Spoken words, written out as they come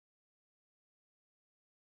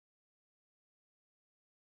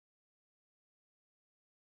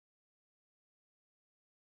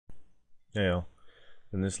Yeah,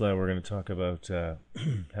 in this lab we're going to talk about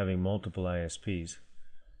having multiple ISPs,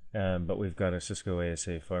 but we've got a Cisco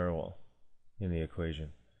ASA firewall in the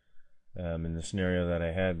equation. In the scenario that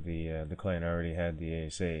I had, the client already had the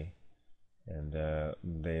ASA, and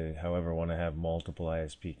they, however, want to have multiple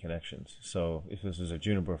ISP connections. So if this was a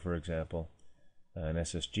Juniper, for example, an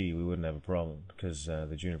SSG, we wouldn't have a problem because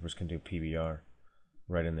the Junipers can do PBR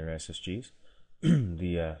right in their SSGs.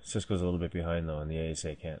 The Cisco's a little bit behind though, and the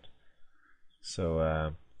ASA can't. So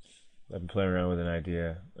I've been playing around with an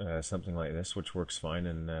idea, something like this, which works fine,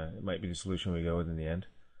 and it might be the solution we go with in the end.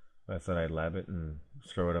 I thought I'd lab it and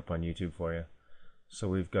throw it up on YouTube for you. So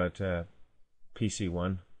we've got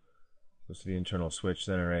PC1, goes to the internal switch,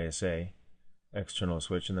 then our ASA, external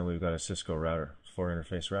switch, and then we've got a Cisco router,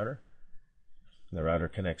 4-interface router. The router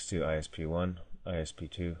connects to ISP1,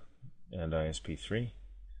 ISP2, and ISP3.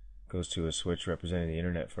 Goes to a switch representing the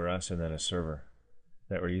internet for us, and then a server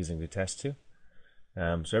that we're using to test to.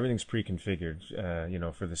 So everything's pre-configured,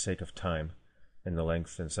 for the sake of time and the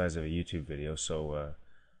length and size of a YouTube video. So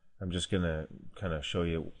I'm just gonna kind of show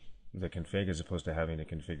you the config as opposed to having to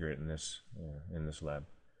configure it in this lab.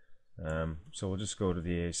 So we'll just go to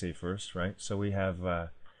the ASA first, right? So we have,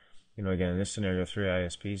 again, in this scenario, 3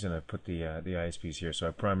 ISPs, and I put the ISPs here. So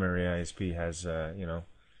our primary ISP has,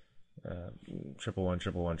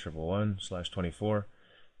 111/111/24.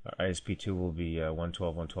 Our ISP2 will be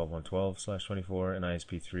 112/112/112/24, and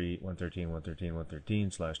ISP3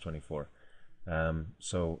 113/113/113/24.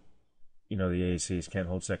 So, the ASCs can't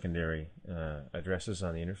hold secondary addresses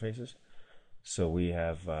on the interfaces. So we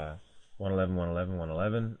have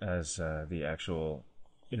 111/111/111 as the actual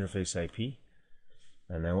interface IP.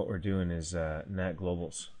 And then what we're doing is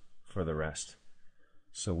nat-globals for the rest.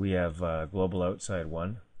 So we have global outside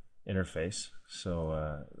 1 interface.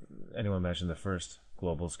 So anyone imagine the first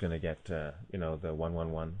global is going to get the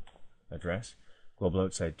 111 address. Global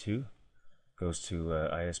outside 2 goes to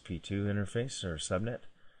ISP2 interface or subnet,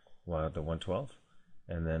 while the 112,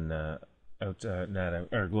 and then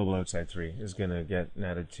global outside 3 is going to get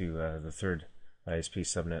natted to the third ISP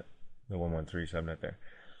subnet, the 113 subnet there.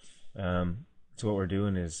 So what we're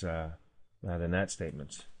doing is the NAT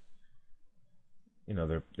statements.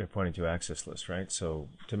 They're pointing to access list, right? So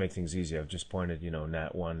to make things easy, I've just pointed,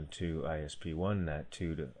 NAT1 to ISP1,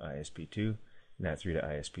 NAT2 to ISP2, NAT3 to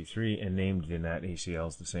ISP3, and named the NAT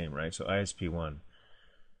ACLs the same, right? So ISP1,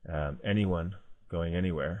 anyone going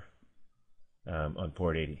anywhere on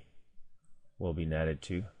port 80 will be natted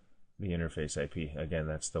to the interface IP. Again,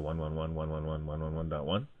 that's the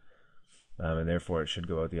 111/111/111.1. And therefore it should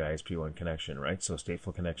go out the ISP1 connection, right? So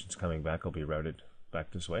stateful connections coming back will be routed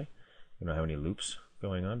back this way. You don't have any loops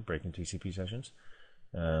going on, breaking TCP sessions.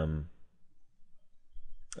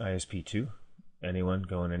 ISP2, anyone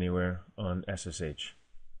going anywhere on SSH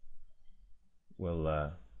will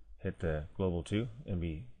hit the global 2 and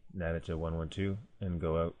be natted to 112 and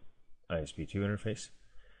go out ISP2 interface.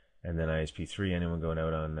 And then ISP3, anyone going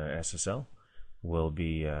out on SSL will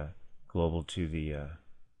be global to the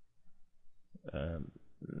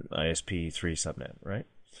ISP3 subnet, right?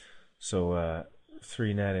 So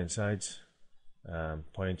 3 NAT insides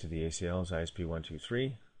pointing to the ACLs,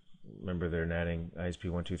 ISP123. Remember, they're natting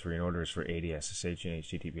ISP123 in orders for 80 SSH and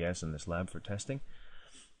HTTPS in this lab for testing,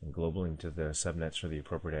 and globaling to the subnets for the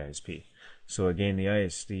appropriate ISP. So again, the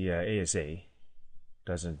ASA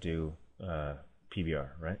doesn't do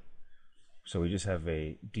PBR, right? So we just have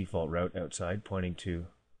a default route outside pointing to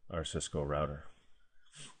our Cisco router.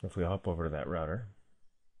 If we hop over to that router,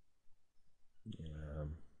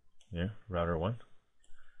 router 1.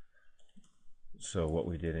 So what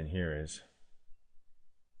we did in here is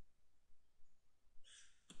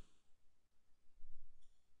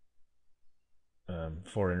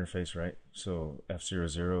four interface, right? So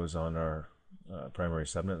F00 is on our primary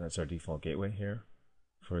subnet. That's our default gateway here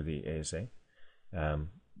for the ASA. 01,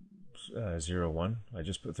 I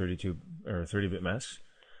just put 32 or 30-bit masks.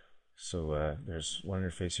 So there's one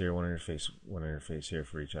interface here, one interface here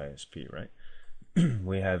for each ISP, right?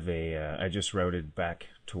 We have I just routed back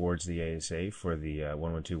towards the ASA for the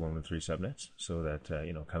 112, 113 subnets, so that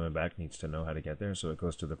coming back needs to know how to get there. So it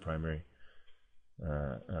goes to the primary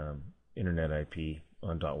internet IP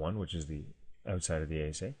on .1, which is the outside of the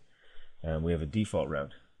ASA. We have a default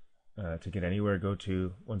route to get anywhere. Go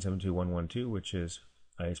to 172.112, which is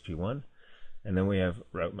ISP1, and then we have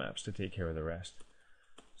route maps to take care of the rest.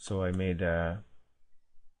 So I made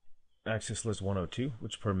access list 102,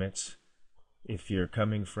 which permits, if you're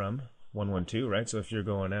coming from 112, right? So if you're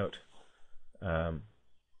going out the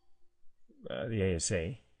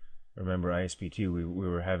ASA, remember ISP2, we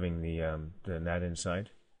were having the NAT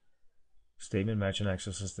inside statement match an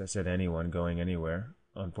access list that said anyone going anywhere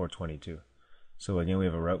on port 22. So again, we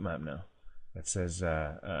have a route map now that says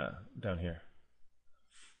down here,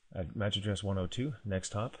 match address 102,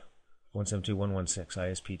 next hop 172.116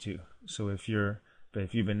 ISP2. So if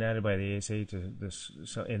you've been added by the ASA to this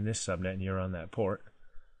in this subnet and you're on that port,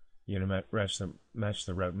 you're gonna match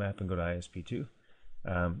the route map and go to ISP2.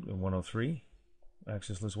 103,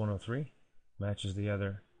 access list 103 matches the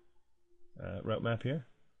other route map here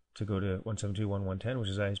to go to 172.1.110, which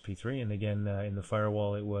is ISP3. And again, in the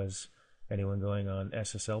firewall, it was anyone going on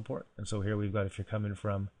SSL port. And so here we've got, if you're coming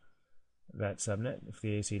from that subnet, if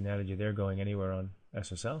the ASA added you there going anywhere on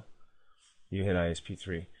SSL, you hit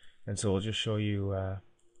ISP3. And so we'll just show you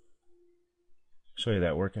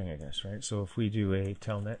that working, I guess, right? So if we do a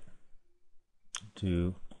telnet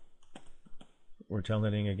we're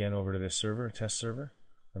telnetting again over to this server, test server,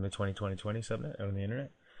 on the 2020 subnet out on the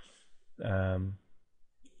internet,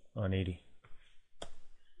 on 80.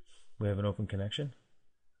 We have an open connection.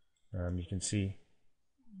 You can see,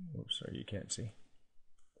 oops, sorry, you can't see.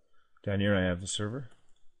 Down here I have the server,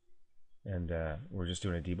 and we're just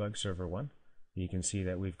doing a debug, server 1. You can see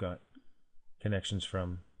that we've got connections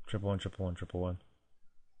from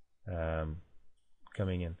 111.111.111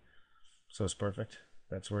 coming in. So it's perfect.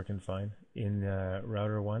 That's working fine. In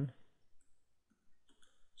router 1,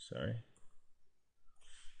 sorry,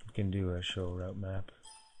 you can do a show route map.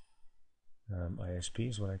 ISP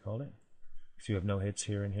is what I called it. So you have no hits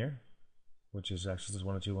here and here, which is access list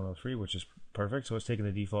 102.103, which is perfect. So it's taking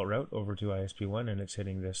the default route over to ISP1 and it's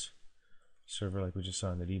hitting this server like we just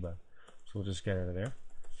saw in the debug. So we'll just get out of there.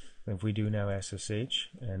 And if we do now SSH,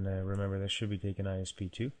 and remember this should be taking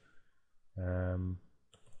ISP2.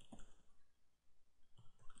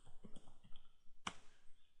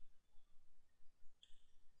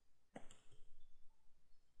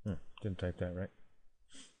 Didn't type that right.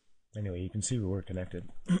 Anyway, you can see we're connected.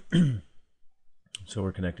 So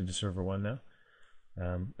we're connected to server 1 now.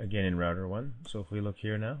 Again in router 1. So if we look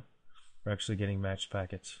here now, we're actually getting matched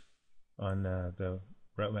packets on the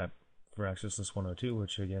route map for access list 102,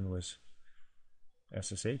 which again was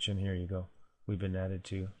SSH, and here you go. We've been added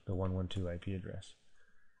to the 112 IP address.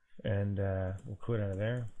 And we'll quit out of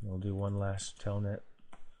there. We'll do one last telnet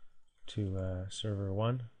to server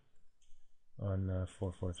 1 on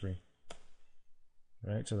 443.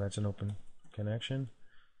 Right, so that's an open connection.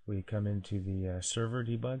 We come into the server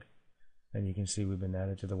debug, and you can see we've been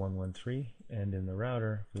added to the 113. And in the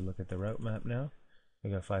router, if we look at the route map now, we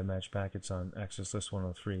got 5 matched packets on access list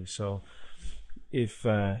 103. So if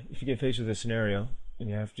you get faced with a scenario and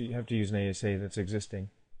you have to use an ASA that's existing,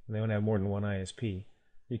 and they want to have more than one ISP,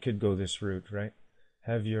 you could go this route, right?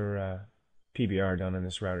 Have your PBR done on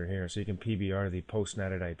this router here, so you can PBR the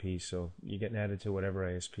post-natted IP, so you get natted to whatever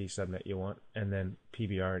ISP subnet you want, and then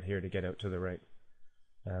PBR it here to get out to the right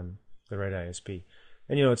ISP.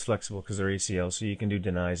 And you know it's flexible because they're ACL, so you can do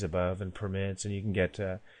denies above and permits, and you can get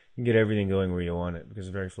everything going where you want it because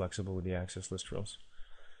it's very flexible with the access list rules.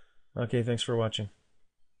 Okay, thanks for watching.